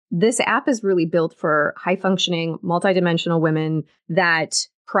This app is really built for high functioning, multidimensional women that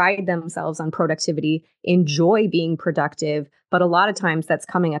pride themselves on productivity, enjoy being productive, but a lot of times that's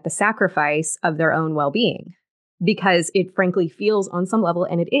coming at the sacrifice of their own well being because it frankly feels on some level,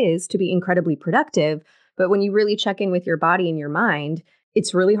 and it is, to be incredibly productive. But when you really check in with your body and your mind,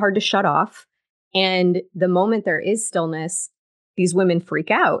 it's really hard to shut off. And the moment there is stillness, these women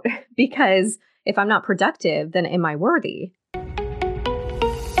freak out because if I'm not productive, then am I worthy?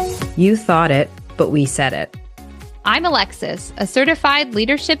 You thought it, but we said it. I'm Alexis, a certified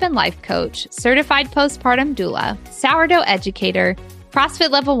leadership and life coach, certified postpartum doula, sourdough educator,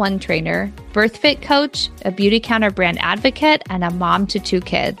 CrossFit Level 1 trainer, BirthFit coach, a Beautycounter brand advocate, and a mom to 2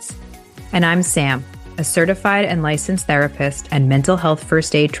 kids. And I'm Sam, a certified and licensed therapist and mental health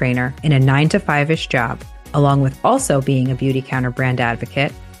first aid trainer in a 9 to 5-ish job, along with also being a Beautycounter brand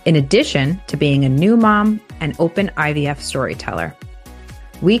advocate, in addition to being a new mom and open IVF storyteller.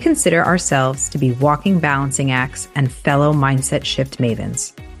 We consider ourselves to be walking balancing acts and fellow mindset shift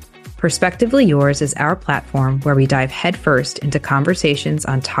mavens. Perspectively Yours is our platform where we dive headfirst into conversations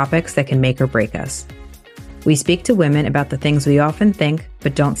on topics that can make or break us. We speak to women about the things we often think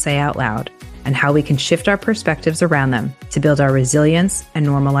but don't say out loud, and how we can shift our perspectives around them to build our resilience and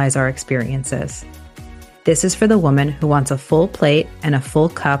normalize our experiences. This is for the woman who wants a full plate and a full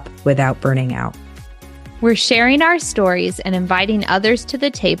cup without burning out. We're sharing our stories and inviting others to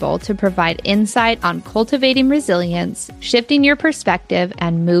the table to provide insight on cultivating resilience, shifting your perspective,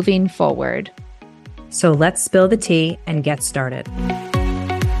 and moving forward. So let's spill the tea and get started.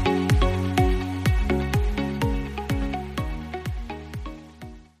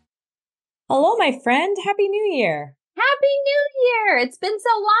 Hello, my friend. Happy New Year. Happy New Year! It's been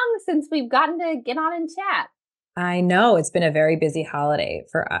so long since we've gotten to get on and chat. I know it's been a very busy holiday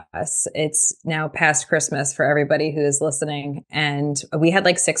for us. It's now past Christmas for everybody who is listening. And we had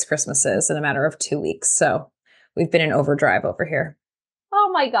like 6 Christmases in a matter of 2 weeks. So we've been in overdrive over here. Oh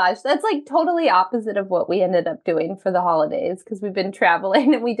my gosh, that's like totally opposite of what we ended up doing for the holidays because we've been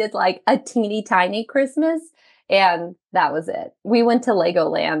traveling and we did like a teeny tiny Christmas and that was it. We went to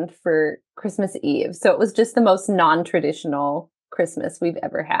Legoland for Christmas Eve. So it was just the most non-traditional Christmas we've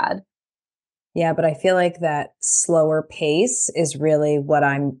ever had. Yeah, but I feel like that slower pace is really what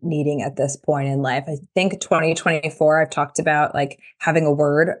I'm needing at this point in life. I think 2024, I've talked about like having a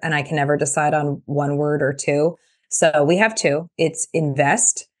word and I can never decide on one word or 2. So we have 2. It's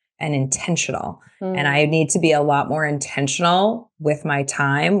invest and intentional. And I need to be a lot more intentional with my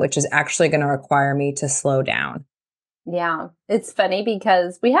time, which is actually going to require me to slow down. Yeah, it's funny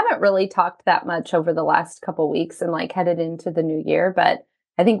because we haven't really talked that much over the last couple weeks and like headed into the new year, but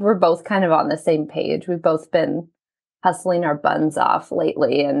I think we're both kind of on the same page. We've both been hustling our buns off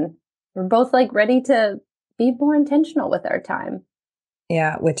lately, and we're both like ready to be more intentional with our time.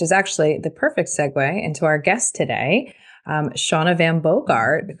 Yeah, which is actually the perfect segue into our guest today, Shauna Van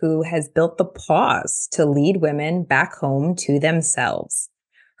Bogart, who has built the Pause to lead women back home to themselves.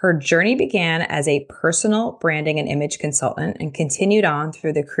 Her journey began as a personal branding and image consultant and continued on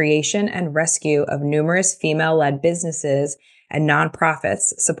through the creation and rescue of numerous female-led businesses and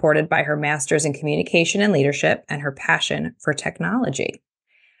nonprofits supported by her master's in communication and leadership and her passion for technology.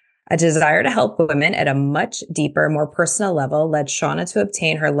 A desire to help women at a much deeper, more personal level led Shauna to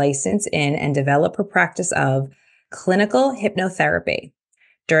obtain her license in and develop her practice of clinical hypnotherapy.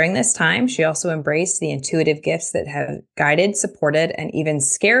 During this time, she also embraced the intuitive gifts that have guided, supported, and even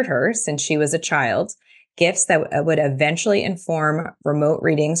scared her since she was a child, gifts that would eventually inform remote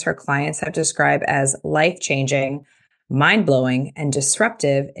readings her clients have described as life-changing, mind-blowing, and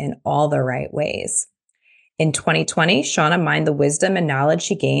disruptive in all the right ways. In 2020, Shauna mined the wisdom and knowledge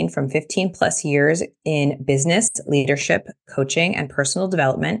she gained from 15 plus years in business, leadership, coaching, and personal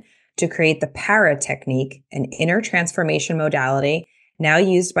development to create the Para technique, an inner transformation modality now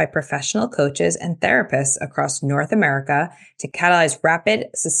used by professional coaches and therapists across North America to catalyze rapid,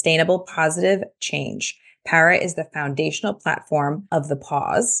 sustainable, positive change. Para is the foundational platform of the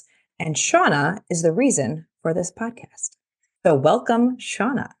Pause, and Shauna is the reason for this podcast. So welcome,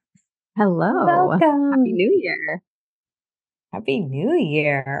 Shauna. Hello. Welcome. Happy New Year. Happy New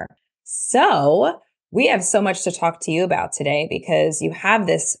Year. So we have so much to talk to you about today because you have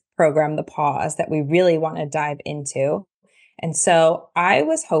this program, The Pause, that we really want to dive into. And so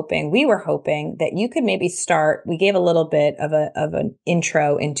we were hoping that you could maybe start, we gave a little bit of an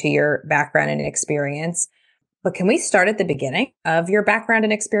intro into your background and experience, but can we start at the beginning of your background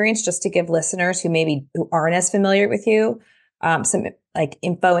and experience just to give listeners who aren't as familiar with you, some like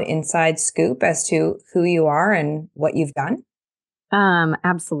info and inside scoop as to who you are and what you've done?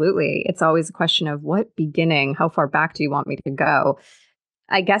 Absolutely. It's always a question of what beginning, how far back do you want me to go?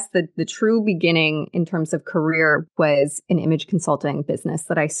 I guess the true beginning in terms of career was an image consulting business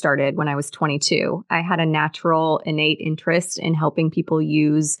that I started when I was 22. I had a natural, innate interest in helping people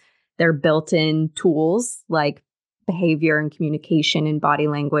use their built-in tools like behavior and communication and body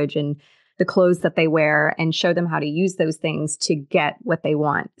language and the clothes that they wear and show them how to use those things to get what they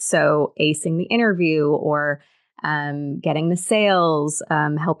want. So acing the interview or getting the sales,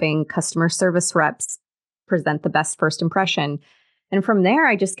 helping customer service reps present the best first impression. And from there,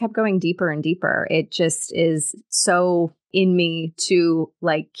 I just kept going deeper and deeper. It just is so in me to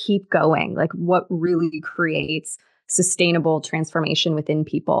like keep going, like what really creates sustainable transformation within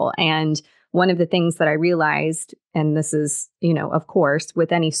people. And one of the things that I realized, and this is, of course,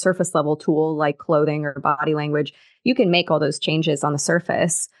 with any surface level tool like clothing or body language, you can make all those changes on the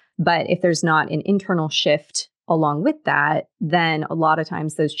surface. But if there's not an internal shift along with that, then a lot of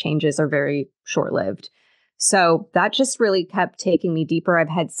times those changes are very short lived. So that just really kept taking me deeper. I've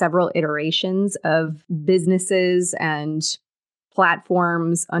had several iterations of businesses and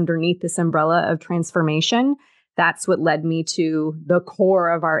platforms underneath this umbrella of transformation. That's what led me to the core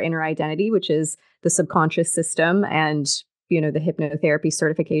of our inner identity, which is the subconscious system and, the hypnotherapy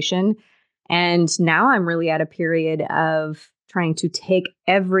certification. And now I'm really at a period of trying to take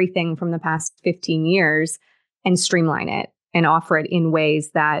everything from the past 15 years and streamline it and offer it in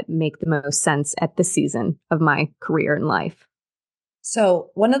ways that make the most sense at this season of my career and life.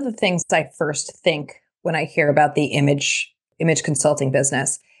 So one of the things I first think when I hear about the image consulting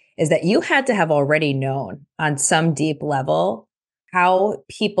business is that you had to have already known on some deep level how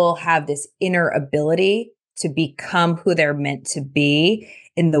people have this inner ability to become who they're meant to be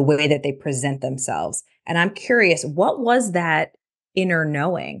in the way that they present themselves. And I'm curious, what was that inner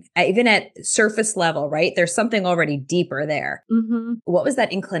knowing, even at surface level, right? There's something already deeper there. Mm-hmm. What was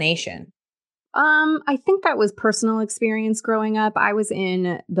that inclination? I think that was personal experience growing up. I was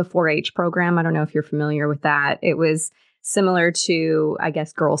in the 4-H program. I don't know if you're familiar with that. It was similar to, I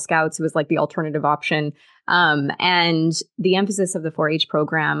guess, Girl Scouts. It was like the alternative option. And the emphasis of the 4-H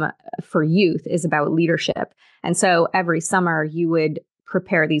program for youth is about leadership. And so every summer you would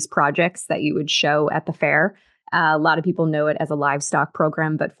prepare these projects that you would show at the fair. A lot of people know it as a livestock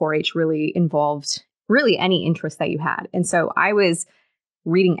program, but 4-H really involved really any interest that you had. And so I was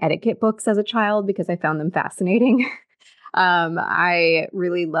reading etiquette books as a child because I found them fascinating. I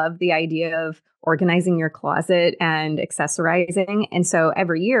really loved the idea of organizing your closet and accessorizing. And so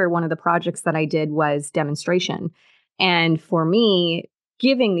every year, one of the projects that I did was demonstration. And for me,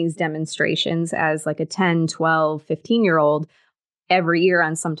 giving these demonstrations as like a 10, 12, 15-year-old every year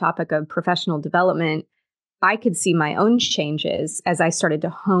on some topic of professional development, I could see my own changes as I started to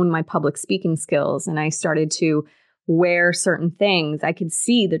hone my public speaking skills and I started to wear certain things. I could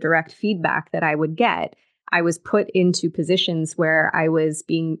see the direct feedback that I would get. I was put into positions where I was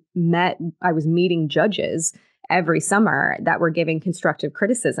meeting judges every summer that were giving constructive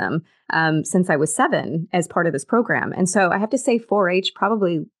criticism since I was 7 as part of this program. And so I have to say 4-H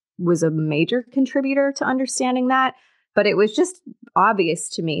probably was a major contributor to understanding that, but it was just obvious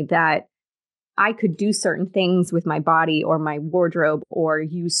to me that I could do certain things with my body or my wardrobe or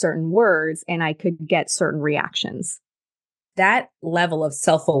use certain words and I could get certain reactions. That level of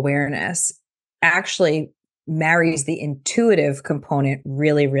self-awareness actually marries the intuitive component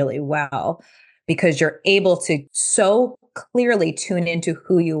really, really well because you're able to so clearly tune into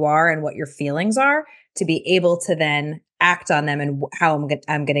who you are and what your feelings are to be able to then act on them and how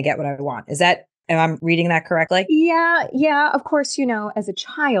I'm going to get what I want. Am I reading that correctly? Yeah. Of course, as a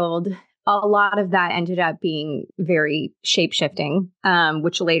child, a lot of that ended up being very shape-shifting,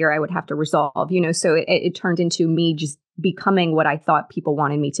 which later I would have to resolve, so it turned into me just becoming what I thought people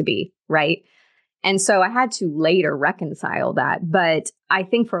wanted me to be, right? And so I had to later reconcile that. But I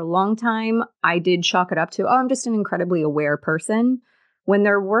think for a long time, I did chalk it up to, I'm just an incredibly aware person, when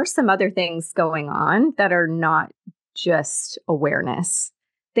there were some other things going on that are not just awareness.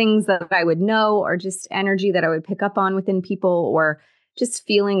 Things that I would know or just energy that I would pick up on within people or just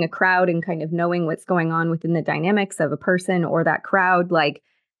feeling a crowd and kind of knowing what's going on within the dynamics of a person or that crowd. Like,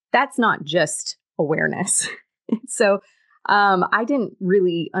 that's not just awareness. So I didn't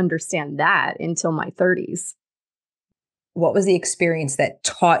really understand that until my 30s. What was the experience that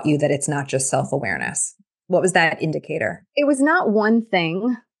taught you that it's not just self-awareness? What was that indicator? It was not one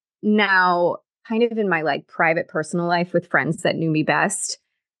thing. Now, kind of in my like private personal life with friends that knew me best,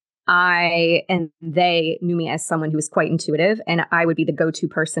 they knew me as someone who was quite intuitive, and I would be the go-to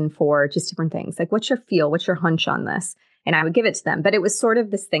person for just different things. Like, what's your feel? What's your hunch on this? And I would give it to them. But it was sort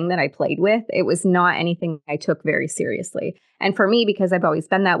of this thing that I played with. It was not anything I took very seriously. And for me, because I've always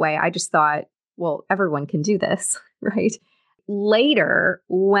been that way, I just thought, well, everyone can do this, right? later,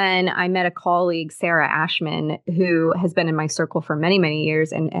 when I met a colleague, Sarah Ashman, who has been in my circle for many, many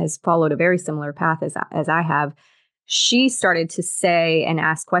years and has followed a very similar path as I have, she started to say and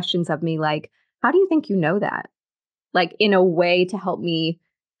ask questions of me like, how do you think you know that? Like, in a way to help me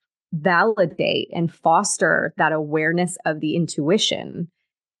validate and foster that awareness of the intuition.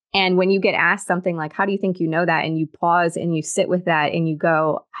 And when you get asked something like, how do you think you know that? And you pause and you sit with that and you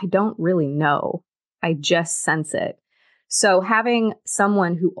go, I don't really know. I just sense it. So having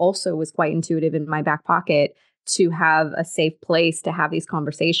someone who also was quite intuitive in my back pocket to have a safe place to have these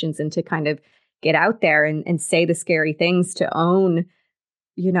conversations and to kind of get out there and say the scary things, to own,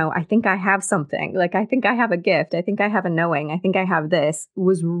 I think I have something. Like, I think I have a gift. I think I have a knowing. I think I have this,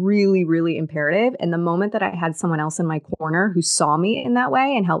 was really, really imperative. And the moment that I had someone else in my corner who saw me in that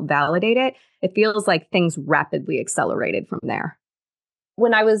way and helped validate it, it feels like things rapidly accelerated from there.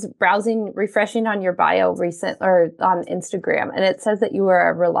 When I was refreshing on your bio or on Instagram, and it says that you were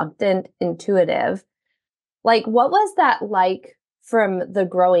a reluctant intuitive. Like, what was that like from the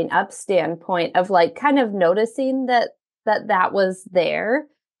growing up standpoint of like kind of noticing that was there,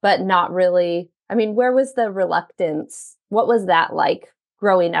 but not really? I mean, where was the reluctance? What was that like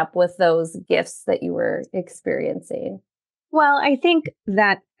growing up with those gifts that you were experiencing? Well, I think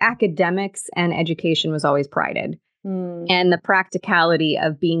that academics and education was always prided. And the practicality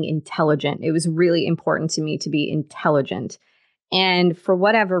of being intelligent. It was really important to me to be intelligent. And for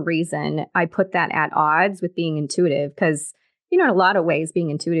whatever reason, I put that at odds with being intuitive because, in a lot of ways,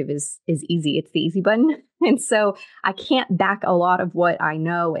 being intuitive is easy. It's the easy button. And so I can't back a lot of what I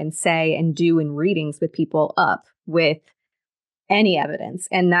know and say and do in readings with people up with any evidence.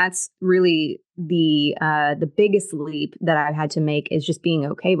 And that's really the biggest leap that I've had to make, is just being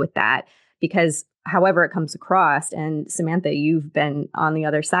okay with that. Because however it comes across, and Samantha, you've been on the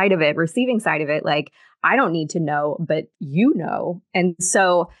other side of it, receiving side of it, like, I don't need to know, but you know. And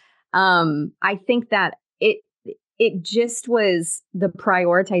so I think that it just was the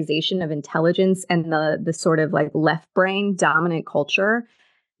prioritization of intelligence and the sort of like left brain dominant culture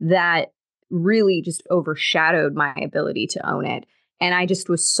that really just overshadowed my ability to own it. And I just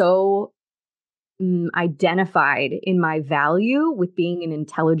was so identified in my value with being an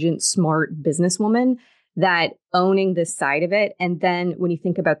intelligent, smart businesswoman, that owning this side of it. And then when you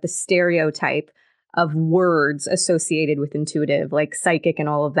think about the stereotype of words associated with intuitive, like psychic and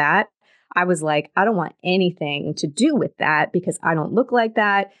all of that, I was like, I don't want anything to do with that because I don't look like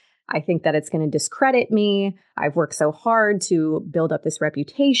that. I think that it's going to discredit me. I've worked so hard to build up this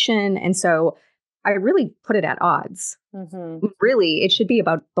reputation. And so I really put it at odds. Mm-hmm. Really, it should be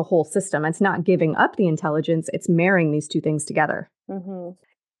about the whole system. It's not giving up the intelligence. It's marrying these two things together. Mm-hmm.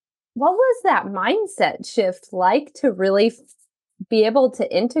 What was that mindset shift like to really be able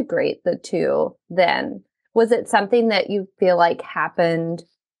to integrate the two then? Was it something that you feel like happened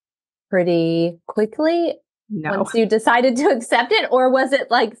pretty quickly once you decided to accept it? Or was it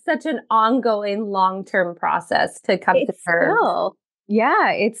like such an ongoing long-term process to come to terms?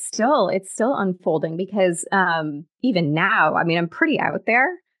 Yeah, it's still unfolding because even now, I mean, I'm pretty out there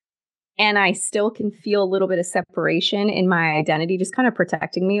and I still can feel a little bit of separation in my identity, just kind of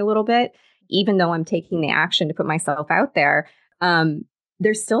protecting me a little bit, even though I'm taking the action to put myself out there.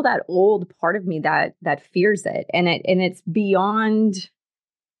 There's still that old part of me that fears it. And it's beyond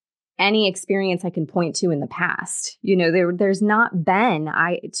any experience I can point to in the past. There's not been,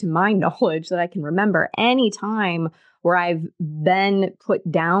 to my knowledge, that I can remember any time where I've been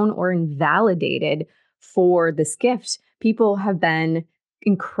put down or invalidated for this gift. People have been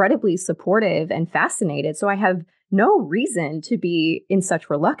incredibly supportive and fascinated. So I have no reason to be in such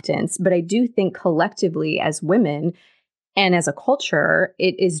reluctance. But I do think collectively as women and as a culture,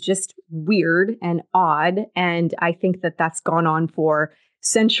 it is just weird and odd. And I think that that's gone on for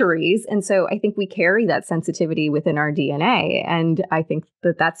centuries. And so I think we carry that sensitivity within our DNA. And I think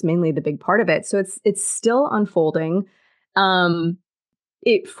that that's mainly the big part of it. So it's still unfolding.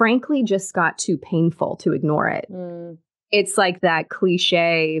 It frankly just got too painful to ignore it. It's like that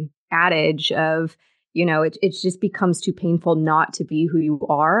cliche adage of, it just becomes too painful not to be who you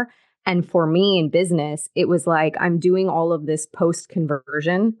are. And for me in business, it was like, I'm doing all of this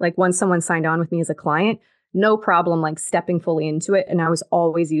post-conversion. Like once someone signed on with me as a client, no problem, like stepping fully into it. And I was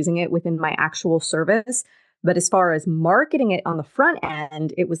always using it within my actual service. But as far as marketing it on the front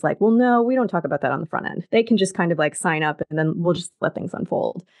end, it was like, well, no, we don't talk about that on the front end. They can just kind of like sign up and then we'll just let things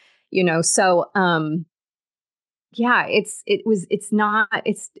unfold, So, yeah, it's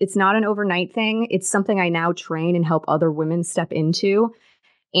not an overnight thing. It's something I now train and help other women step into.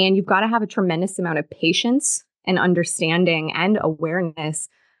 And you've got to have a tremendous amount of patience and understanding and awareness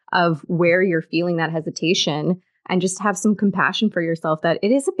of where you're feeling that hesitation. and just have some compassion for yourself that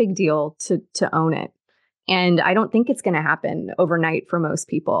it is a big deal to own it. And I don't think it's going to happen overnight for most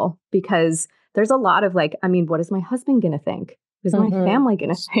people because there's a lot of like, I mean, what is my husband going to think? What is my family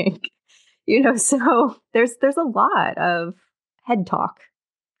going to think? So there's a lot of head talk.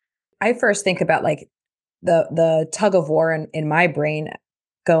 I first think about like the tug of war in my brain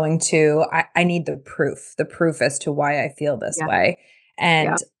going to, I need the proof as to why I feel this way.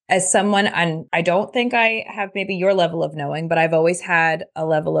 And as someone, and I don't think I have maybe your level of knowing, but I've always had a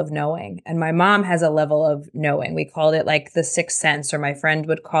level of knowing. And my mom has a level of knowing. We called it like the sixth sense, or my friend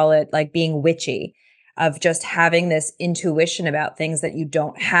would call it like being witchy, of just having this intuition about things that you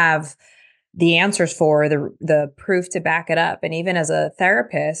don't have the answers for, the proof to back it up. And even as a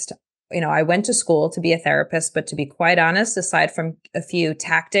therapist, I went to school to be a therapist, but to be quite honest, aside from a few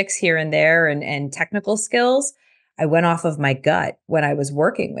tactics here and there and technical skills, I went off of my gut when I was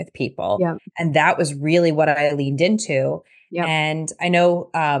working with people. Yep. And that was really what I leaned into. Yep. And I know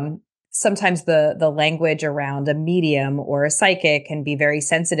sometimes the language around a medium or a psychic can be very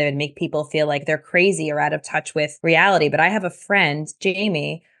sensitive and make people feel like they're crazy or out of touch with reality. But I have a friend,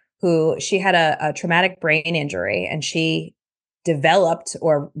 Jamie, who she had a traumatic brain injury, and she developed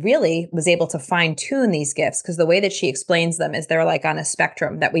or really was able to fine tune these gifts, because the way that she explains them is they're like on a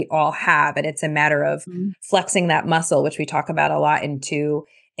spectrum that we all have. And it's a matter of flexing that muscle, which we talk about a lot, into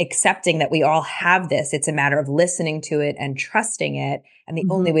accepting that we all have this. It's a matter of listening to it and trusting it. And the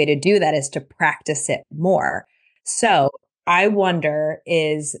only way to do that is to practice it more. So I wonder,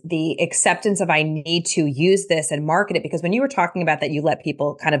 is the acceptance of I need to use this and market it, because when you were talking about that, you let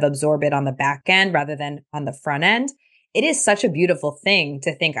people kind of absorb it on the back end rather than on the front end. It is such a beautiful thing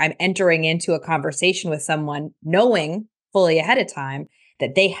to think I'm entering into a conversation with someone knowing fully ahead of time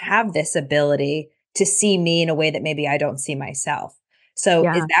that they have this ability to see me in a way that maybe I don't see myself. So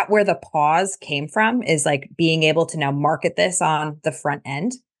is that where the pause came from, is like being able to now market this on the front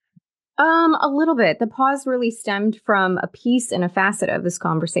end? A little bit. The pause really stemmed from a piece and a facet of this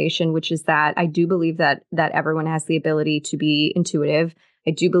conversation, which is that I do believe that everyone has the ability to be intuitive.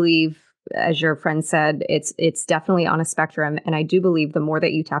 I do believe, as your friend said, it's definitely on a spectrum. And I do believe the more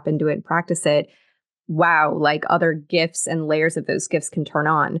that you tap into it and practice it, wow, like other gifts and layers of those gifts can turn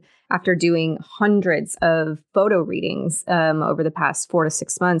on. After doing hundreds of photo readings over the past 4 to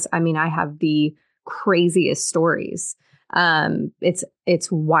 6 months, I mean, I have the craziest stories.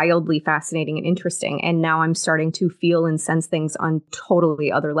 It's wildly fascinating and interesting. And now I'm starting to feel and sense things on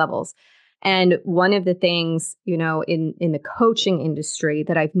totally other levels. And one of the things, in the coaching industry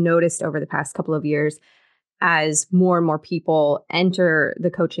that I've noticed over the past couple of years, as more and more people enter the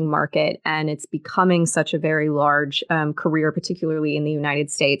coaching market, and it's becoming such a very large career, particularly in the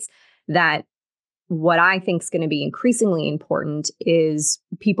United States, that what I think is going to be increasingly important is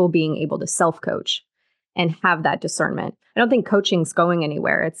people being able to self-coach and have that discernment. I don't think coaching's going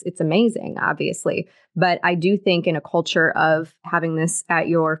anywhere. It's amazing, obviously. But I do think in a culture of having this at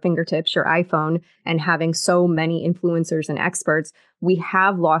your fingertips, your iPhone, and having so many influencers and experts, we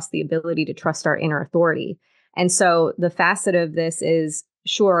have lost the ability to trust our inner authority. And so the facet of this is,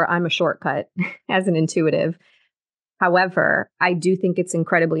 sure, I'm a shortcut as an intuitive. However, I do think it's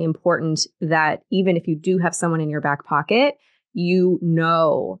incredibly important that even if you do have someone in your back pocket, you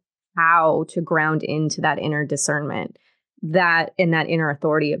know how to ground into that inner discernment, that in that inner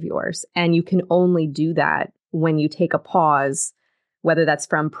authority of yours. And you can only do that when you take a pause, whether that's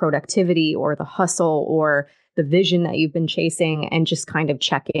from productivity or the hustle or the vision that you've been chasing, and just kind of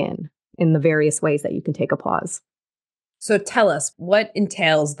check in the various ways that you can take a pause. So tell us, what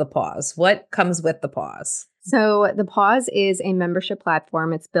entails the pause? What comes with the pause? So the Pause is a membership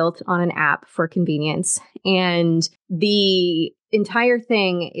platform. It's built on an app for convenience, and the entire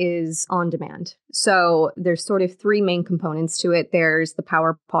thing is on demand. So there's sort of 3 main components to it. There's the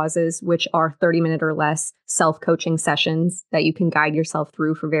power pauses, which are 30-minute or less self-coaching sessions that you can guide yourself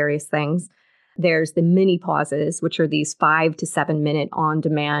through for various things. There's the mini pauses, which are these 5 to 7 minute on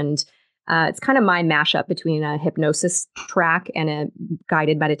demand. It's kind of my mashup between a hypnosis track and a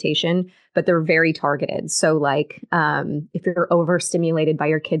guided meditation, but they're very targeted. So like if you're overstimulated by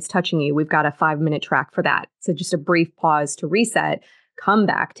your kids touching you, we've got a 5-minute track for that. So just a brief pause to reset, come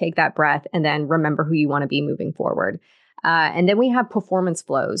back, take that breath, and then remember who you want to be moving forward. And then we have performance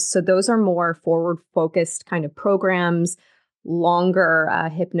flows. So those are more forward focused kind of programs, longer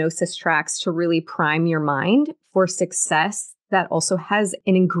hypnosis tracks to really prime your mind for success, that also has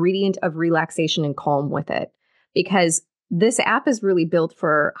an ingredient of relaxation and calm with it. Because this app is really built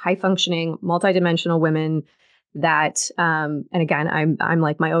for high functioning, multidimensional women that, and again, I'm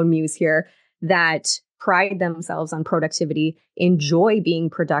like my own muse here, that pride themselves on productivity, enjoy being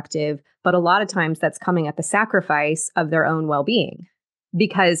productive, but a lot of times that's coming at the sacrifice of their own well-being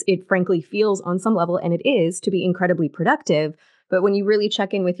because it frankly feels on some level, and it is, to be incredibly productive. But when you really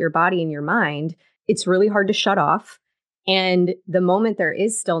check in with your body and your mind, it's really hard to shut off. And the moment there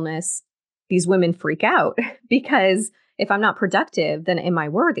is stillness, these women freak out because if I'm not productive, then am I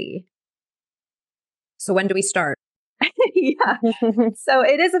worthy? So when do we start? Yeah. So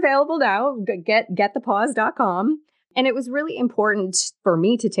it is available now. Getthepause.com. And it was really important for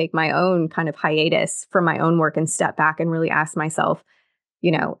me to take my own kind of hiatus from my own work and step back and really ask myself,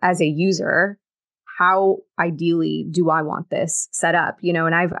 as a user, how ideally do I want this set up?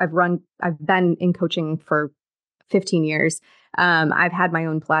 And I've been in coaching for 15 years. I've had my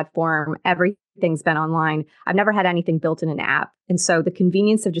own platform. Everything's been online. I've never had anything built in an app. And so the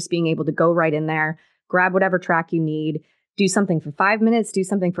convenience of just being able to go right in there, grab whatever track you need, do something for 5 minutes, do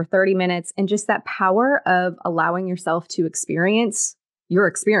something for 30 minutes, and just that power of allowing yourself to experience your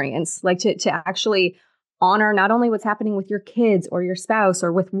experience, like to actually honor not only what's happening with your kids or your spouse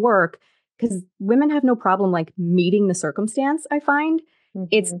or with work, because women have no problem like meeting the circumstance, I find. Mm-hmm.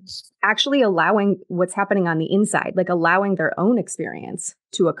 It's actually allowing what's happening on the inside, like allowing their own experience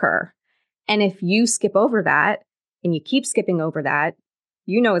to occur. And if you skip over that and you keep skipping over that,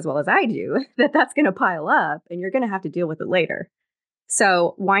 you know as well as I do that that's going to pile up and you're going to have to deal with it later.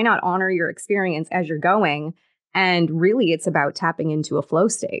 So why not honor your experience as you're going? And really, it's about tapping into a flow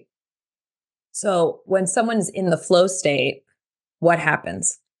state. So when someone's in the flow state, what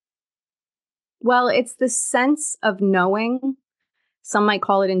happens? Well, it's the sense of knowing. Some might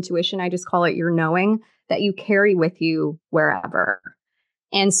call it intuition. I just call it your knowing that you carry with you wherever.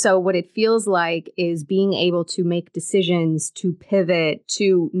 And so what it feels like is being able to make decisions, to pivot,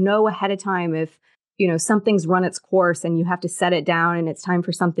 to know ahead of time if, something's run its course and you have to set it down and it's time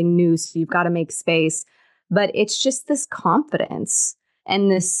for something new. So you've got to make space. But it's just this confidence and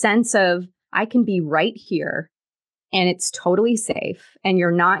this sense of I can be right here and it's totally safe. And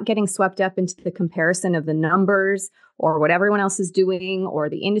you're not getting swept up into the comparison of the numbers or what everyone else is doing or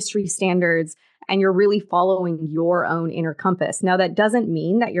the industry standards. And you're really following your own inner compass. Now, that doesn't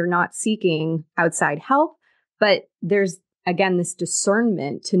mean that you're not seeking outside help, but there's, again, this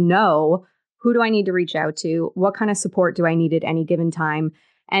discernment to know who do I need to reach out to? What kind of support do I need at any given time?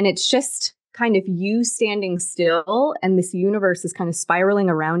 And it's just kind of you standing still and this universe is kind of spiraling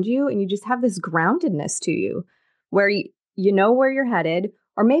around you. And you just have this groundedness to you where you know where you're headed,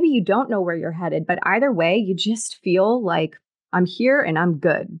 or maybe you don't know where you're headed. But either way, you just feel like I'm here and I'm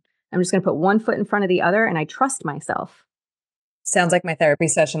good. I'm just going to put one foot in front of the other and I trust myself. Sounds like my therapy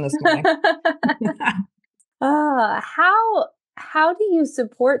session this morning. How do you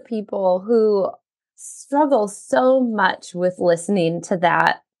support people who struggle so much with listening to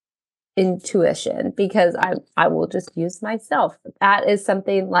that intuition? Because I will just use myself. That is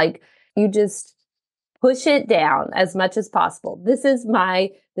something like you just push it down as much as possible. This is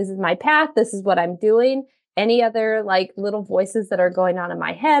my path. This is what I'm doing. Any other like little voices that are going on in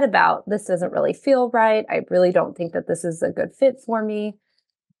my head about this doesn't really feel right. I really don't think that this is a good fit for me.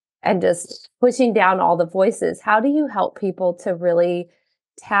 And just pushing down all the voices. How do you help people to really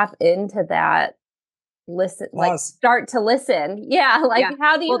tap into that? Listen, like start to listen. Yeah. Like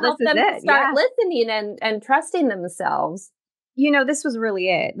how do you help them to start listening and trusting themselves? This was really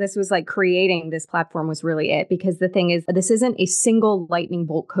it. This was like creating this platform was really it. Because the thing is, this isn't a single lightning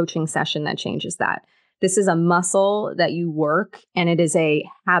bolt coaching session that changes that. This is a muscle that you work and it is a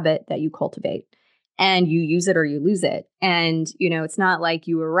habit that you cultivate and you use it or you lose it. And, it's not like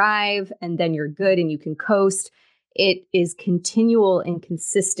you arrive and then you're good and you can coast. It is continual and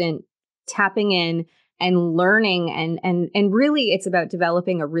consistent tapping in and learning. And really it's about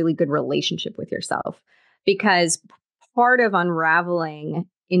developing a really good relationship with yourself, because part of unraveling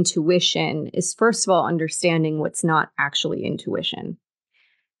intuition is, first of all, understanding what's not actually intuition.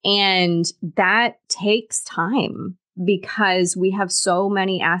 And that takes time because we have so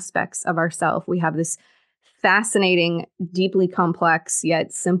many aspects of ourselves. We have this fascinating, deeply complex,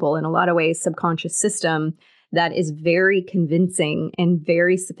 yet simple in a lot of ways, subconscious system that is very convincing and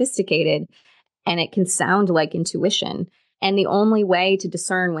very sophisticated. And it can sound like intuition. And the only way to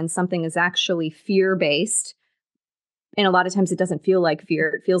discern when something is actually fear-based, and a lot of times it doesn't feel like fear,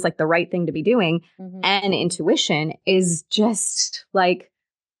 it feels like the right thing to be doing, and intuition is just like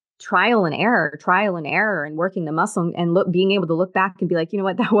trial and error and working the muscle and being able to look back and be like, you know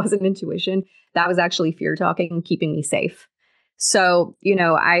what, that wasn't intuition. That was actually fear talking and keeping me safe. So,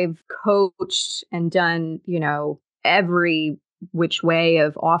 I've coached and done, every which way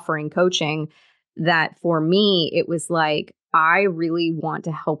of offering coaching that for me, it was like, I really want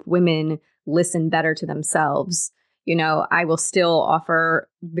to help women listen better to themselves. I will still offer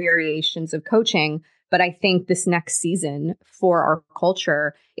variations of coaching, but I think this next season for our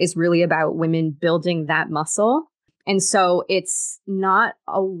culture is really about women building that muscle. And so it's not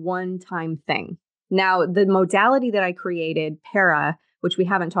a one-time thing. Now, the modality that I created, para, which we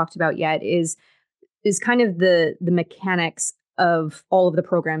haven't talked about yet, is kind of the mechanics of all of the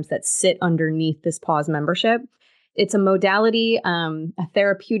programs that sit underneath this pause membership. It's a modality, a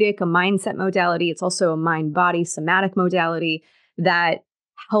therapeutic, a mindset modality. It's also a mind-body somatic modality that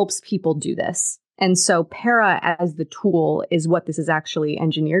helps people do this. And so para as the tool is what this is actually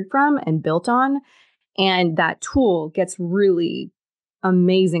engineered from and built on. And that tool gets really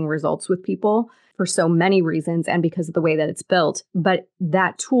amazing results with people for so many reasons and because of the way that it's built. But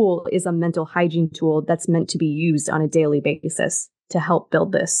that tool is a mental hygiene tool that's meant to be used on a daily basis to help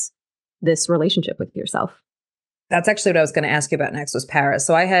build this relationship with yourself. That's actually what I was going to ask you about next was para.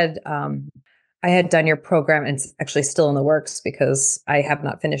 So I had done your program, and it's actually still in the works because I have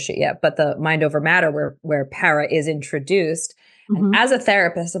not finished it yet, but the Mind Over Matter where para is introduced. Mm-hmm. And as a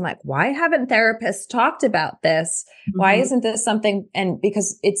therapist, I'm like, why haven't therapists talked about this? Mm-hmm. Why isn't this something? And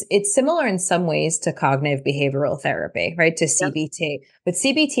because it's similar in some ways to cognitive behavioral therapy, right? To CBT, yep. But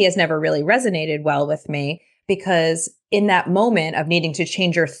CBT has never really resonated well with me because in that moment of needing to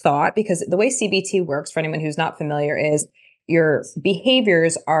change your thought, because the way CBT works for anyone who's not familiar is your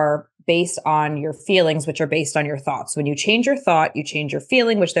behaviors are based on your feelings, which are based on your thoughts. When you change your thought, you change your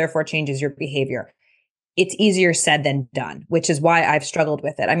feeling, which therefore changes your behavior. It's easier said than done, which is why I've struggled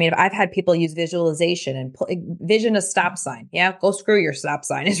with it. I mean, I've had people use visualization and vision a stop sign. Yeah, go screw your stop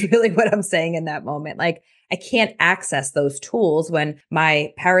sign is really what I'm saying in that moment. Like, I can't access those tools when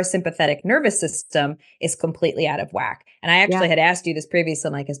my parasympathetic nervous system is completely out of whack. And I actually had asked you this previously.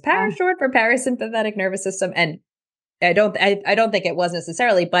 I'm like, is para short for parasympathetic nervous system? And I don't think it was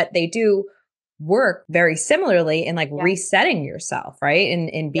necessarily, but they do work very similarly in like resetting yourself, right?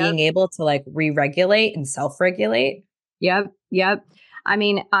 In being able to like re-regulate and self-regulate. Yep. I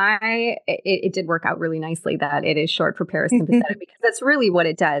mean, it did work out really nicely that it is short for parasympathetic because that's really what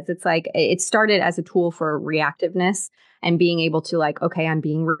it does. It's like it started as a tool for reactiveness and being able to like, okay, I'm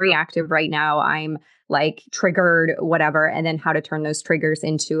being reactive right now. I'm like triggered, whatever, and then how to turn those triggers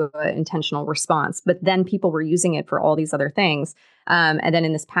into an intentional response. But then people were using it for all these other things. And then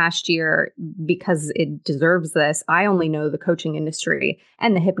in this past year, because it deserves this, I only know the coaching industry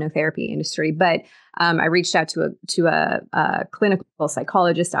and the hypnotherapy industry, but I reached out to a clinical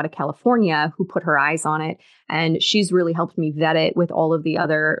psychologist out of California who put her eyes on it. And she's really helped me vet it with all of the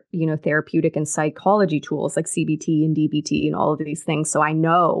other, therapeutic and psychology tools like CBT and DBT and all of these things. So I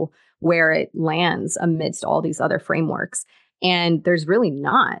know where it lands amidst all these other frameworks. And there's really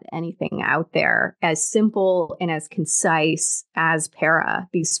not anything out there as simple and as concise as para,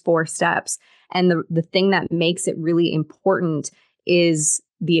 these 4 steps. And the thing that makes it really important is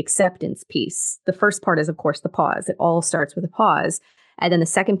the acceptance piece. The first part is, of course, the pause. It all starts with a pause. And then the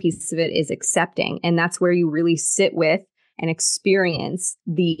second piece of it is accepting. And that's where you really sit with and experience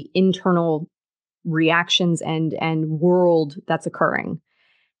the internal reactions and world that's occurring.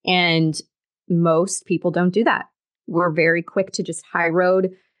 And most people don't do that. We're very quick to just high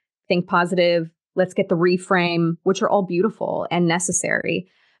road, think positive, let's get the reframe, which are all beautiful and necessary.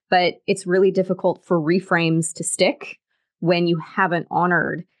 But it's really difficult for reframes to stick when you haven't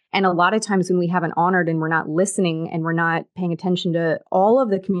honored. And a lot of times when we haven't honored and we're not listening and we're not paying attention to all of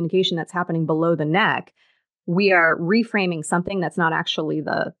the communication that's happening below the neck, we are reframing something that's not actually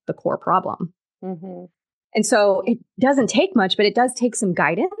the core problem. Mm-hmm. And so it doesn't take much, but it does take some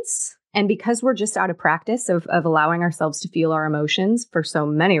guidance. And because we're just out of practice of allowing ourselves to feel our emotions for so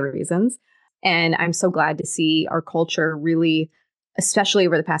many reasons. And I'm so glad to see our culture really, especially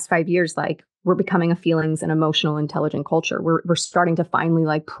over the past 5 years, like we're becoming a feelings and emotional intelligent culture. We're starting to finally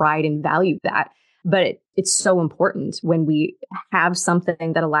like pride and value that. But it's so important when we have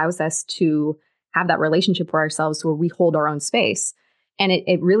something that allows us to have that relationship for ourselves where we hold our own space. And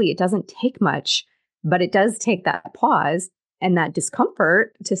it doesn't take much, but it does take that pause and that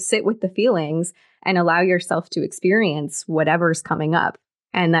discomfort to sit with the feelings and allow yourself to experience whatever's coming up.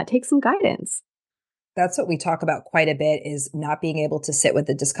 And that takes some guidance. That's what we talk about quite a bit, is not being able to sit with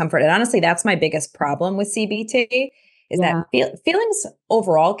the discomfort. And honestly, that's my biggest problem with CBT is that feelings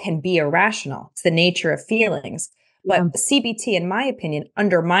overall can be irrational. It's the nature of feelings. But CBT, in my opinion,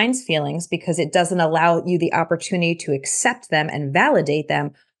 undermines feelings because it doesn't allow you the opportunity to accept them and validate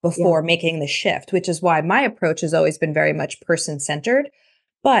them before making the shift, which is why my approach has always been very much person-centered.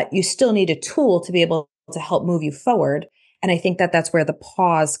 But you still need a tool to be able to help move you forward. And I think that that's where the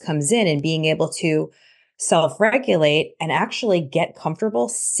pause comes in and being able to self-regulate and actually get comfortable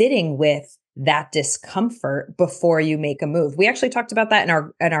sitting with that discomfort before you make a move. We actually talked about that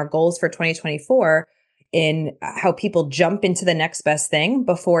in our goals for 2024, in how people jump into the next best thing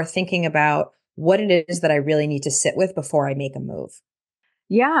before thinking about what it is that I really need to sit with before I make a move.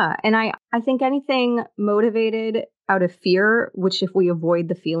 Yeah. And I think anything motivated out of fear, which if we avoid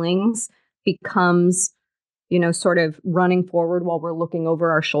the feelings, becomes, sort of running forward while we're looking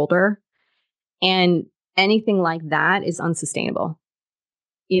over our shoulder. And anything like that is unsustainable.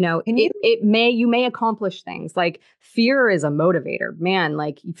 Can you You may accomplish things. Like fear is a motivator, man.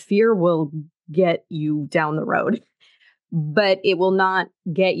 Like fear will get you down the road, but it will not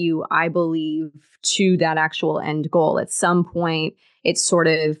get you, I believe, to that actual end goal. At some point, it's sort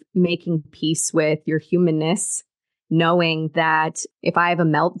of making peace with your humanness, knowing that if I have a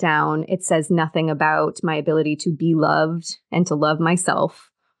meltdown, it says nothing about my ability to be loved and to love myself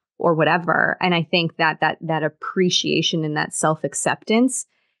or whatever. And I think that appreciation and that self-acceptance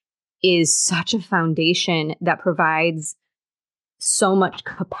is such a foundation that provides so much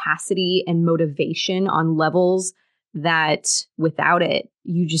capacity and motivation on levels that without it,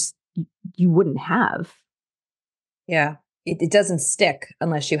 you wouldn't have. Yeah. It doesn't stick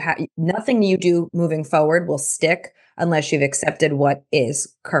unless you have nothing you do moving forward will stick unless you've accepted what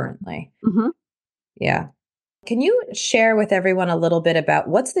is currently. Mm-hmm. Yeah. Can you share with everyone a little bit about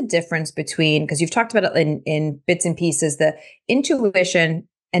what's the difference between, because you've talked about it in bits and pieces, the intuition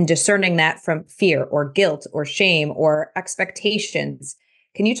and discerning that from fear or guilt or shame or expectations.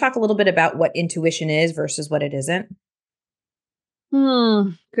 Can you talk a little bit about what intuition is versus what it isn't?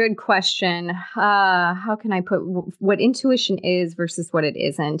 Good question. How can I put what intuition is versus what it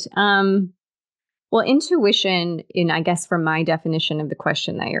isn't? Well, intuition, I guess from my definition of the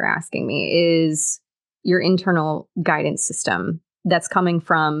question that you're asking me, is your internal guidance system that's coming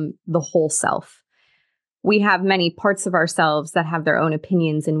from the whole self. We have many parts of ourselves that have their own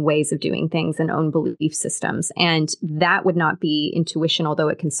opinions and ways of doing things and own belief systems. And that would not be intuition, although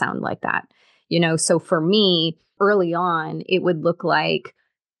it can sound like that. So for me, early on, it would look like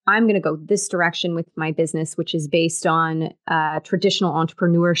I'm going to go this direction with my business, which is based on traditional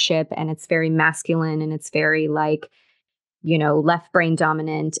entrepreneurship. And it's very masculine and it's very like, left brain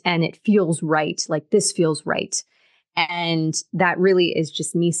dominant. And it feels right. Like this feels right. And that really is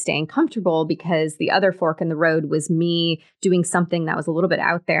just me staying comfortable because the other fork in the road was me doing something that was a little bit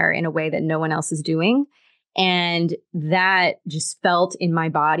out there in a way that no one else is doing. And that just felt in my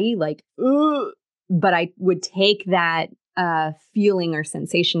body like, ugh. But I would take that feeling or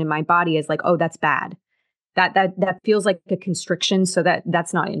sensation in my body as like, oh, that's bad. That feels like a constriction. So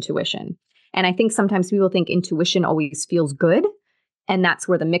that's not intuition. And I think sometimes people think intuition always feels good. And that's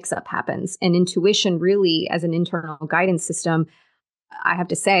where the mix up happens. And intuition really, as an internal guidance system, I have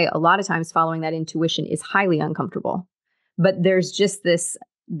to say, a lot of times following that intuition is highly uncomfortable. But there's just this,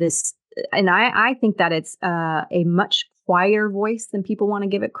 and I think that it's a much quieter voice than people want to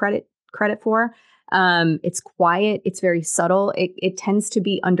give it credit for. It's quiet. It's very subtle. It tends to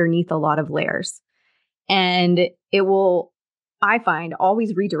be underneath a lot of layers. And it will, I find,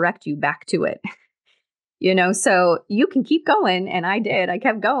 always redirect you back to it. So you can keep going. And I did. I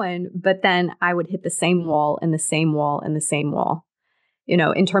kept going. But then I would hit the same wall and the same wall and the same wall,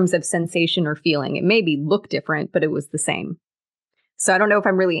 in terms of sensation or feeling. It maybe look different, but it was the same. So I don't know if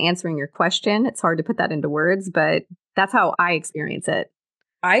I'm really answering your question. It's hard to put that into words, but that's how I experience it.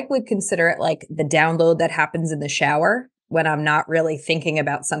 I would consider it like the download that happens in the shower when I'm not really thinking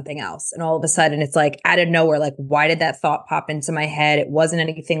about something else. And all of a sudden it's like out of nowhere, like, why did that thought pop into my head? It wasn't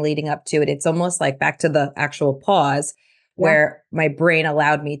anything leading up to it. It's almost like back to the actual pause where my brain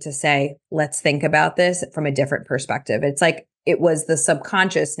allowed me to say, let's think about this from a different perspective. It's like it was the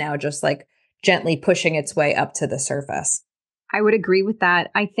subconscious now just like gently pushing its way up to the surface. I would agree with that.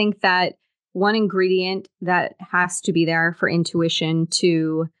 I think that one ingredient that has to be there for intuition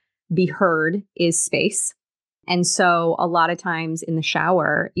to be heard is space. And so a lot of times in the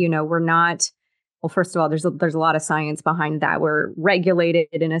shower, we're not, well, first of all, there's a lot of science behind that. We're regulated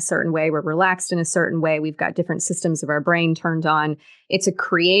in a certain way. We're relaxed in a certain way. We've got different systems of our brain turned on. It's a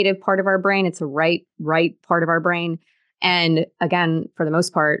creative part of our brain. It's a right part of our brain. And again, for the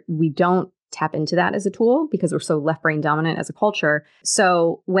most part, we don't tap into that as a tool because we're so left brain dominant as a culture.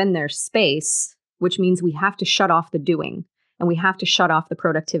 So when there's space, which means we have to shut off the doing and we have to shut off the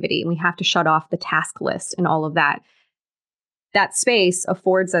productivity and we have to shut off the task list and all of that, that space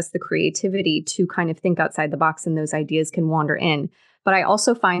affords us the creativity to kind of think outside the box and those ideas can wander in. But I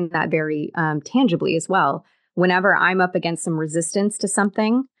also find that very tangibly as well. Whenever I'm up against some resistance to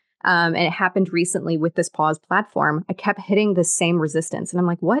something, and it happened recently with this pause platform, I kept hitting the same resistance. And I'm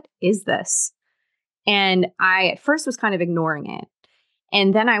like, what is this? And I at first was kind of ignoring it.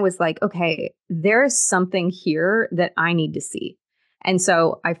 And then I was like, okay, there's something here that I need to see. And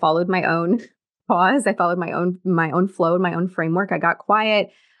so I followed my own pause. I followed my own flow, my own framework. I got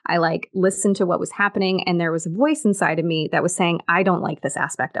quiet. I like listened to what was happening. And there was a voice inside of me that was saying, I don't like this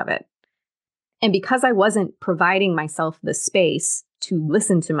aspect of it. And because I wasn't providing myself the space to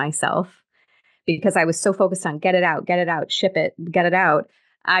listen to myself, because I was so focused on get it out, ship it, get it out,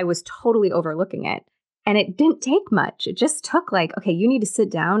 I was totally overlooking it. And it didn't take much. It just took like, okay, you need to sit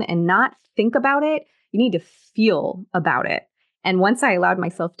down and not think about it. You need to feel about it. And once I allowed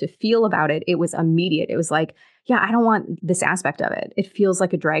myself to feel about it, it was immediate. It was like, yeah, I don't want this aspect of it. It feels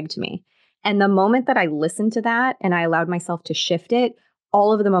like a drag to me. And the moment that I listened to that and I allowed myself to shift it,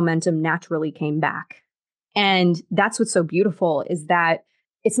 all of the momentum naturally came back. And that's what's so beautiful is that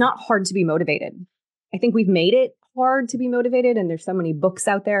it's not hard to be motivated. I think we've made it hard to be motivated. And there's so many books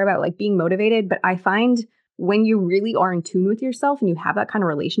out there about like being motivated. But I find when you really are in tune with yourself and you have that kind of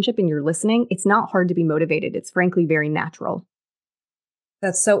relationship and you're listening, it's not hard to be motivated. It's frankly very natural.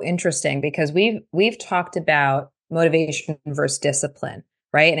 That's so interesting because we've talked about motivation versus discipline,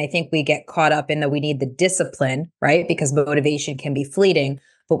 right? And I think we get caught up in that we need the discipline, right? Because motivation can be fleeting.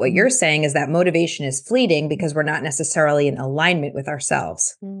 But what you're saying is that motivation is fleeting because we're not necessarily in alignment with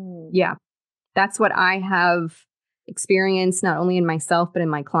ourselves. Yeah. That's what I have experienced not only in myself, but in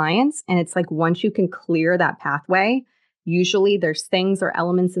my clients. And it's like once you can clear that pathway, usually there's things or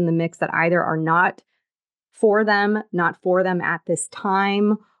elements in the mix that either are not for them, not for them at this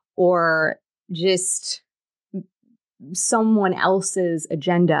time, or just someone else's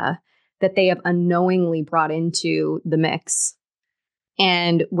agenda that they have unknowingly brought into the mix.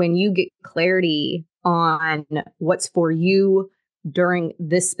 And when you get clarity on what's for you during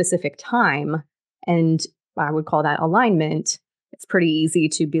this specific time, and I would call that alignment, it's pretty easy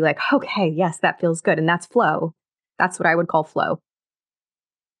to be like, okay, yes, that feels good. And that's flow. That's what I would call flow.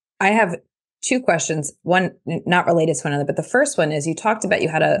 I have two questions, one not related to one another, but the first one is you talked about you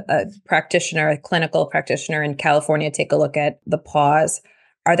had a practitioner, a clinical practitioner in California, take a look at the pause.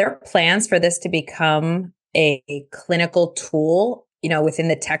 Are there plans for this to become a clinical tool, within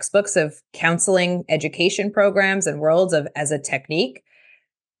the textbooks of counseling, education programs and worlds of as a technique?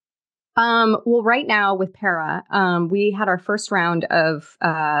 Well, right now with Para, we had our first round of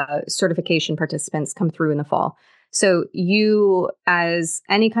certification participants come through in the fall. So you, as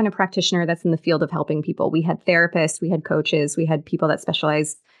any kind of practitioner that's in the field of helping people, we had therapists, we had coaches, we had people that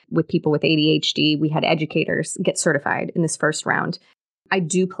specialize with people with ADHD, we had educators get certified in this first round. I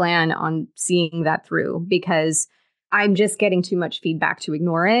do plan on seeing that through because I'm just getting too much feedback to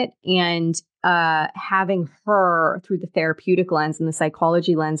ignore it. And having her through the therapeutic lens and the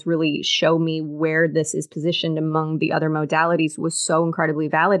psychology lens really show me where this is positioned among the other modalities was so incredibly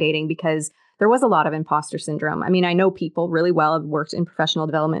validating because there was a lot of imposter syndrome. I mean, I know people really well. I've worked in professional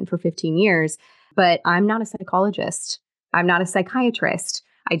development for 15 years, but I'm not a psychologist. I'm not a psychiatrist.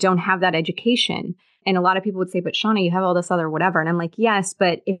 I don't have that education. And a lot of people would say, but Shauna, you have all this other whatever. And I'm like, yes,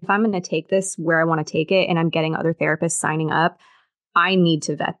 but if I'm going to take this where I want to take it and I'm getting other therapists signing up, I need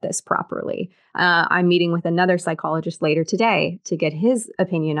to vet this properly. I'm meeting with another psychologist later today to get his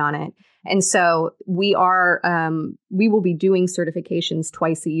opinion on it. And so we will be doing certifications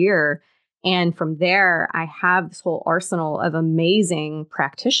twice a year. And from there, I have this whole arsenal of amazing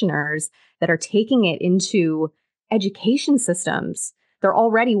practitioners that are taking it into education systems. They're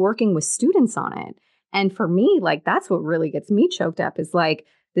already working with students on it. And for me, like, that's what really gets me choked up is like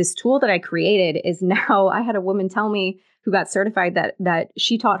this tool that I created is now, I had a woman tell me who got certified that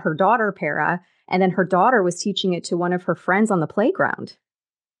she taught her daughter Para, and then her daughter was teaching it to one of her friends on the playground.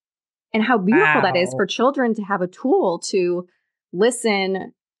 And how beautiful that is for children to have a tool to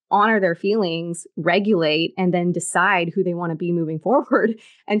listen, honor their feelings, regulate, and then decide who they want to be moving forward.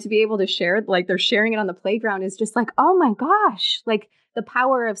 And to be able to share, like they're sharing it on the playground is just like, oh my gosh, like the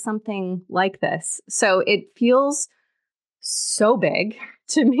power of something like this. So it feels so big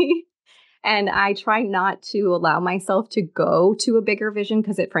to me. And I try not to allow myself to go to a bigger vision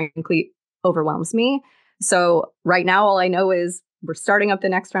because it frankly overwhelms me. So right now, all I know is we're starting up the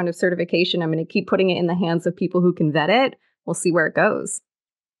next round of certification. I'm going to keep putting it in the hands of people who can vet it. We'll see where it goes.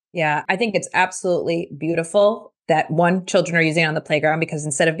 Yeah, I think it's absolutely beautiful that children are using it on the playground because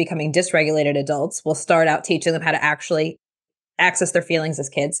instead of becoming dysregulated adults, we'll start out teaching them how to actually access their feelings as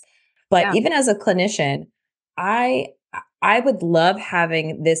kids. But even as a clinician, I would love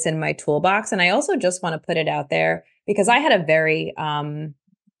having this in my toolbox. And I also just want to put it out there because I had a very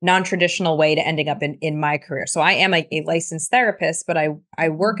non-traditional way to ending up in my career. So I am a licensed therapist, but I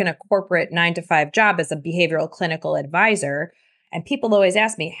work in a corporate 9-to-5 job as a behavioral clinical advisor. And people always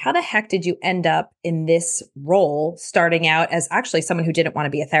ask me, how the heck did you end up in this role, starting out as actually someone who didn't want to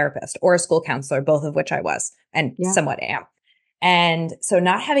be a therapist or a school counselor, both of which I was and Yeah. somewhat am. And so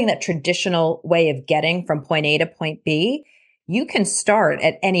not having that traditional way of getting from point A to point B, you can start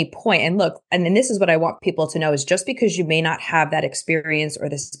at any point. And look, and then this is what I want people to know is just because you may not have that experience or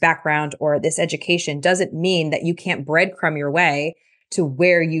this background or this education doesn't mean that you can't breadcrumb your way to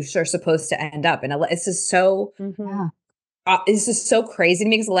where you are supposed to end up. And this is so Yeah. this is so crazy to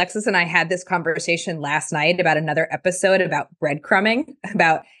me because Alexis and I had this conversation last night about another episode about breadcrumbing,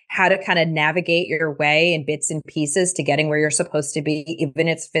 about how to kind of navigate your way in bits and pieces to getting where you're supposed to be, even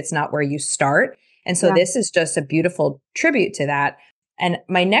if it's not where you start. And so this is just a beautiful tribute to that. And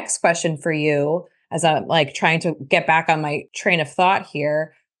my next question for you, as I'm like trying to get back on my train of thought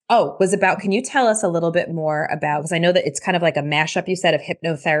here, was about, can you tell us a little bit more about, because I know that it's kind of like a mashup, you said, of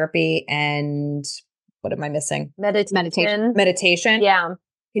hypnotherapy and what am I missing? Meditation. Yeah.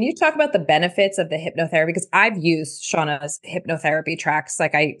 Can you talk about the benefits of the hypnotherapy? Because I've used Shauna's hypnotherapy tracks.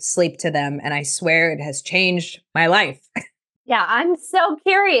 Like I sleep to them and I swear it has changed my life. Yeah. I'm so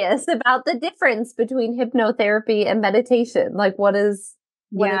curious about the difference between hypnotherapy and meditation. Like what is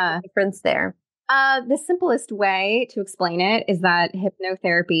the difference there? The simplest way to explain it is that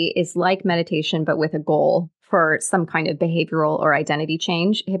hypnotherapy is like meditation, but with a goal for some kind of behavioral or identity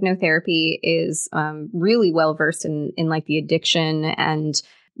change. Hypnotherapy is really well versed in like the addiction and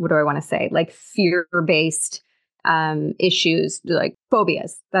what do I want to say? Like fear-based issues, like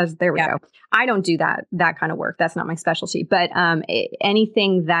phobias. There we go. I don't do that kind of work. That's not my specialty. But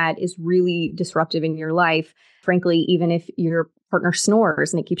anything that is really disruptive in your life, frankly, even if your partner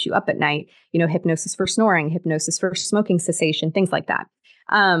snores and it keeps you up at night, hypnosis for snoring, hypnosis for smoking cessation, things like that.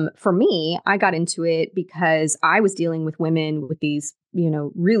 For me, I got into it because I was dealing with women with these,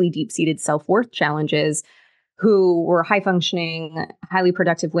 really deep-seated self-worth challenges who were high functioning, highly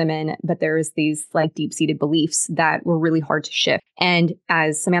productive women, but there's these like deep-seated beliefs that were really hard to shift. And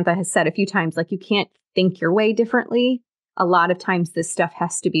as Samantha has said a few times, like you can't think your way differently. A lot of times this stuff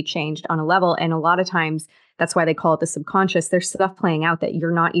has to be changed on a level. And a lot of times that's why they call it the subconscious. There's stuff playing out that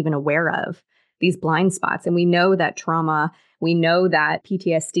you're not even aware of, these blind spots. And we know that trauma, we know that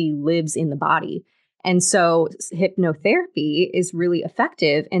PTSD lives in the body. And so hypnotherapy is really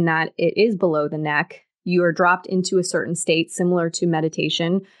effective in that it is below the neck. You are dropped into a certain state similar to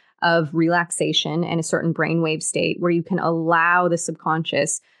meditation of relaxation and a certain brainwave state where you can allow the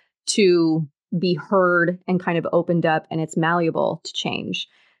subconscious to be heard and kind of opened up, and it's malleable to change.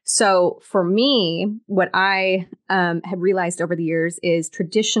 So for me, what I have realized over the years is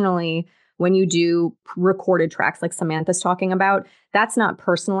traditionally when you do recorded tracks like Samantha's talking about, that's not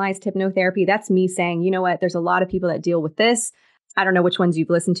personalized hypnotherapy. That's me saying, you know what, there's a lot of people that deal with this. I don't know which ones you've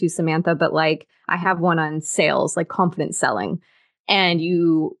listened to, Samantha, but like I have one on sales, like confidence selling. And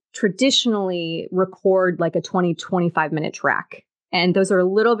you traditionally record like a 20-25 minute track. And those are a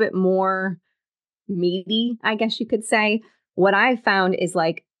little bit more meaty, I guess you could say. What I found is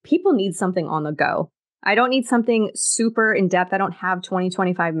like people need something on the go. I don't need something super in depth. I don't have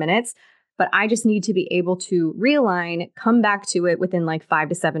 20-25 minutes, but I just need to be able to realign, come back to it within like 5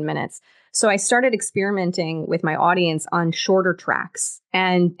 to 7 minutes. So I started experimenting with my audience on shorter tracks,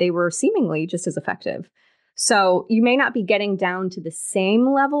 and they were seemingly just as effective. So you may not be getting down to the same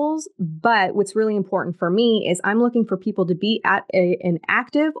levels, but what's really important for me is I'm looking for people to be at an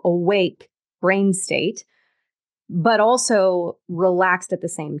active, awake brain state, but also relaxed at the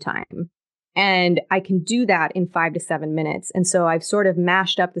same time. And I can do that in 5 to 7 minutes. And so I've sort of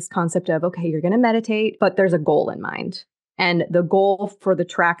mashed up this concept of, okay, you're going to meditate, but there's a goal in mind. And the goal for the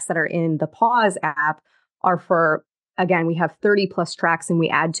tracks that are in the Pause app are for, again, we have 30 plus tracks and we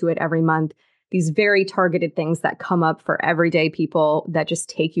add to it every month. These very targeted things that come up for everyday people that just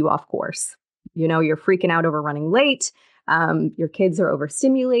take you off course. You're freaking out over running late. Your kids are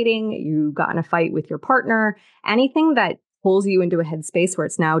overstimulating. You got in a fight with your partner. Anything that pulls you into a headspace where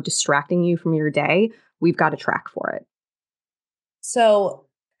it's now distracting you from your day, we've got a track for it. So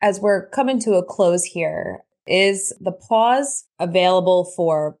as we're coming to a close here, is the Pause available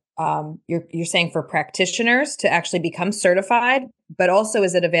for, you're saying for practitioners to actually become certified, but also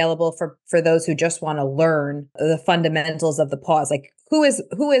is it available for those who just want to learn the fundamentals of the Pause? Like who is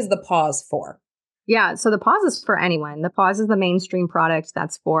the Pause for? Yeah, so the Pause is for anyone. The Pause is the mainstream product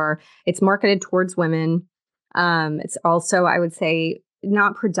it's marketed towards women. It's also, I would say,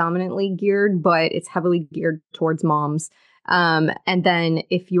 not predominantly geared, but it's heavily geared towards moms. And then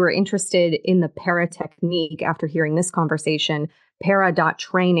if you are interested in the para technique after hearing this conversation,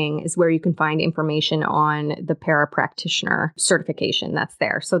 para.training is where you can find information on the para practitioner certification that's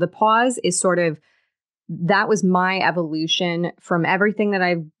there. So the Pause is sort of that was my evolution from everything that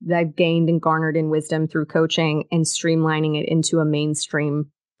I've gained and garnered in wisdom through coaching and streamlining it into a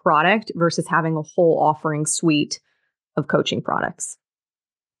mainstream product versus having a whole offering suite of coaching products.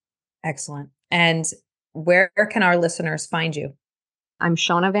 Excellent. And where can our listeners find you? I'm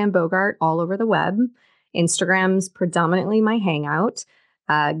Shauna Van Bogart all over the web. Instagram's predominantly my hangout.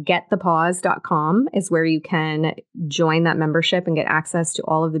 Getthepause.com is where you can join that membership and get access to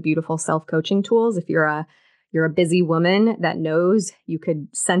all of the beautiful self-coaching tools. If you're a busy woman that knows you could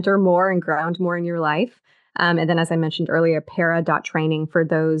center more and ground more in your life. And then, as I mentioned earlier, para.training for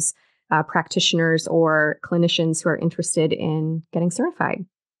those practitioners or clinicians who are interested in getting certified.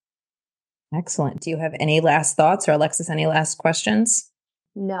 Excellent. Do you have any last thoughts, or Alexis, any last questions?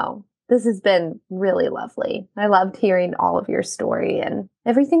 No, this has been really lovely. I loved hearing all of your story and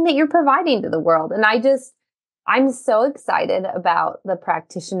everything that you're providing to the world. And I'm so excited about the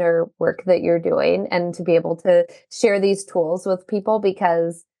practitioner work that you're doing and to be able to share these tools with people,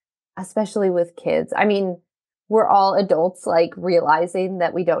 because especially with kids, I mean, we're all adults, like realizing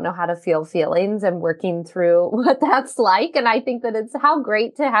that we don't know how to feel feelings and working through what that's like. And I think that it's how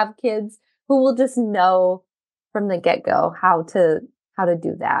great to have kids who will just know from the get-go how to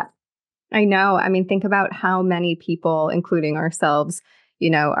do that. I know. I mean, think about how many people, including ourselves,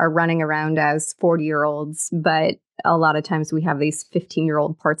 are running around as 40-year-olds, but a lot of times we have these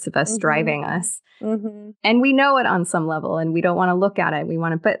 15-year-old parts of us driving us. And we know it on some level, and we don't want to look at it. We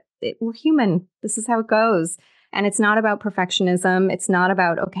want to, but we're human. This is how it goes. And it's not about perfectionism. It's not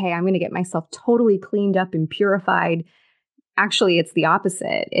about, okay, I'm going to get myself totally cleaned up and purified. Actually, it's the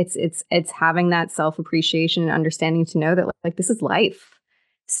opposite. It's having that self-appreciation and understanding to know that like this is life.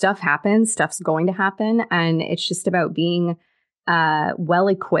 Stuff happens, stuff's going to happen. And it's just about being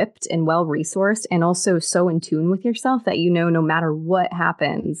well-equipped and well-resourced, and also so in tune with yourself that no matter what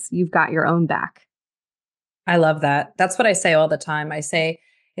happens, you've got your own back. I love that. That's what I say all the time. I say,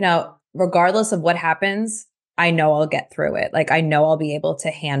 regardless of what happens, I know I'll get through it. Like, I know I'll be able to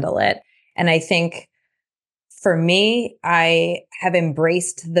handle it. And I think for me, I have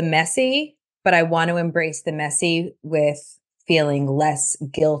embraced the messy, but I want to embrace the messy with feeling less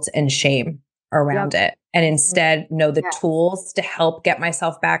guilt and shame around it. And instead know the tools to help get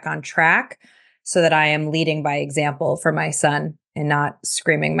myself back on track so that I am leading by example for my son and not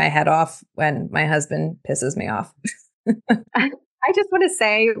screaming my head off when my husband pisses me off. I just want to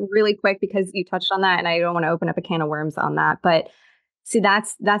say really quick, because you touched on that and I don't want to open up a can of worms on that, but see,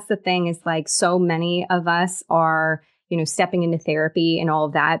 that's the thing, is like so many of us are, stepping into therapy and all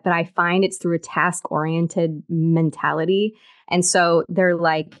of that, but I find it's through a task-oriented mentality. And so they're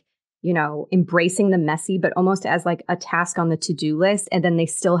like, embracing the messy, but almost as like a task on the to-do list. And then they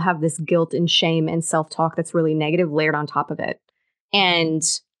still have this guilt and shame and self-talk that's really negative layered on top of it. And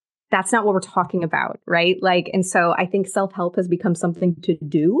that's not what we're talking about, right? And so I think self-help has become something to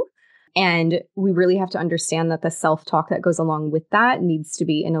do. And we really have to understand that the self-talk that goes along with that needs to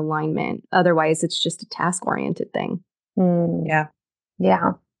be in alignment. Otherwise, it's just a task-oriented thing. Yeah.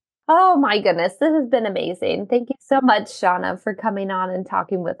 Yeah. Oh my goodness. This has been amazing. Thank you so much, Shauna, for coming on and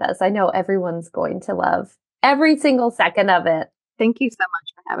talking with us. I know everyone's going to love every single second of it. Thank you so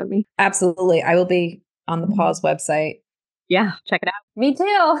much for having me. Absolutely. I will be on the Pause website. Yeah. Check it out. Me too.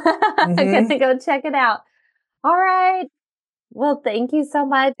 I get to go check it out. All right. Well, thank you so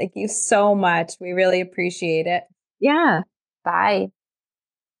much. Thank you so much. We really appreciate it. Yeah. Bye.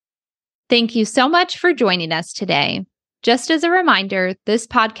 Thank you so much for joining us today. Just as a reminder, this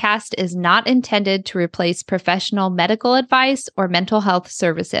podcast is not intended to replace professional medical advice or mental health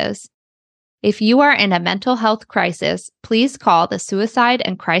services. If you are in a mental health crisis, please call the Suicide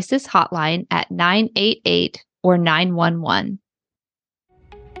and Crisis Hotline at 988 or 911.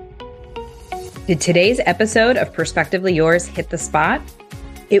 Did today's episode of Perspectively Yours hit the spot?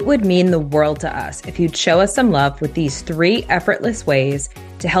 It would mean the world to us if you'd show us some love with these 3 effortless ways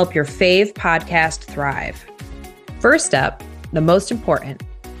to help your fave podcast thrive. First up, the most important,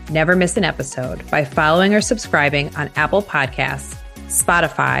 never miss an episode by following or subscribing on Apple Podcasts,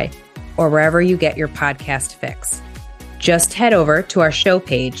 Spotify, or wherever you get your podcast fix. Just head over to our show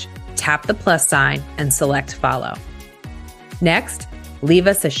page, tap the plus sign, and select follow. Next, leave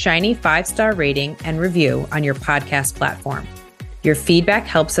us a shiny 5-star rating and review on your podcast platform. Your feedback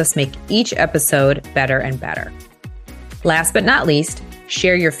helps us make each episode better and better. Last but not least,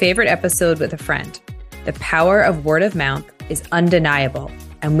 share your favorite episode with a friend. The power of word of mouth is undeniable,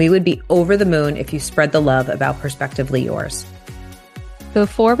 and we would be over the moon if you spread the love about Perspectively Yours.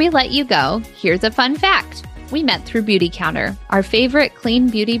 Before we let you go, here's a fun fact. We met through Beauty Counter, our favorite clean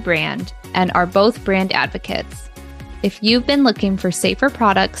beauty brand, and are both brand advocates. If you've been looking for safer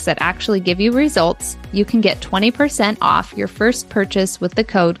products that actually give you results, you can get 20% off your first purchase with the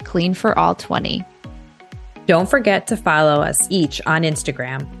code CLEANFORALL20. Don't forget to follow us each on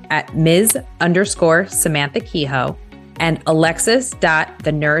Instagram at Ms_Samantha Kehoe and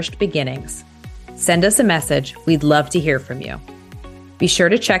Alexis.TheNourished_Beginnings. Send us a message. We'd love to hear from you. Be sure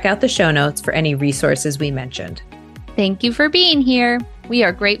to check out the show notes for any resources we mentioned. Thank you for being here. We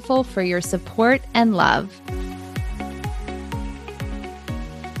are grateful for your support and love.